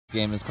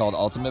Game is called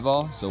Ultimate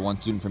Ball, so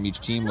one student from each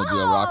team will do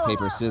a rock,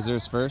 paper,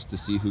 scissors first to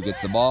see who gets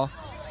the ball.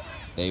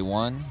 They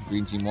won,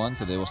 green team won,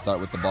 so they will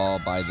start with the ball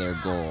by their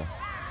goal.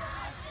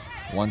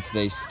 Once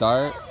they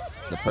start,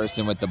 the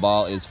person with the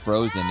ball is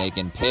frozen. They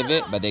can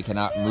pivot, but they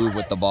cannot move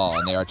with the ball,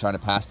 and they are trying to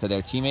pass to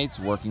their teammates,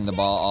 working the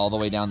ball all the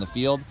way down the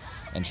field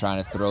and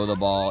trying to throw the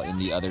ball in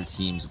the other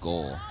team's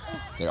goal.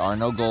 There are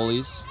no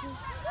goalies.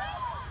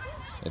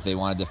 If they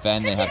want to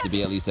defend, they have to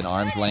be at least an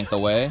arm's length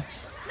away.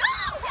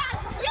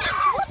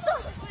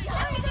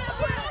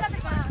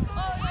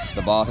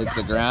 The ball hits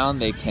the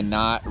ground, they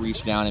cannot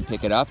reach down and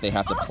pick it up. They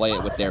have to play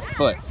it with their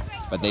foot,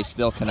 but they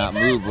still cannot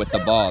move with the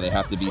ball. They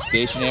have to be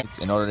stationary.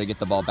 In order to get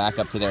the ball back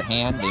up to their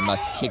hand, they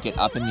must kick it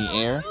up in the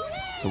air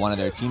to one of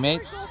their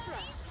teammates.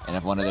 And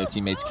if one of their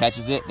teammates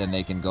catches it, then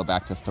they can go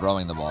back to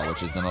throwing the ball,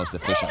 which is the most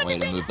efficient way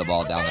to move the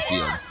ball down the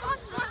field.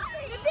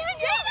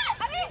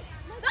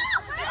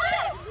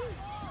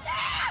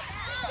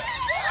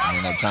 And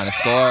then they're trying to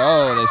score.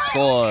 Oh, they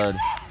scored.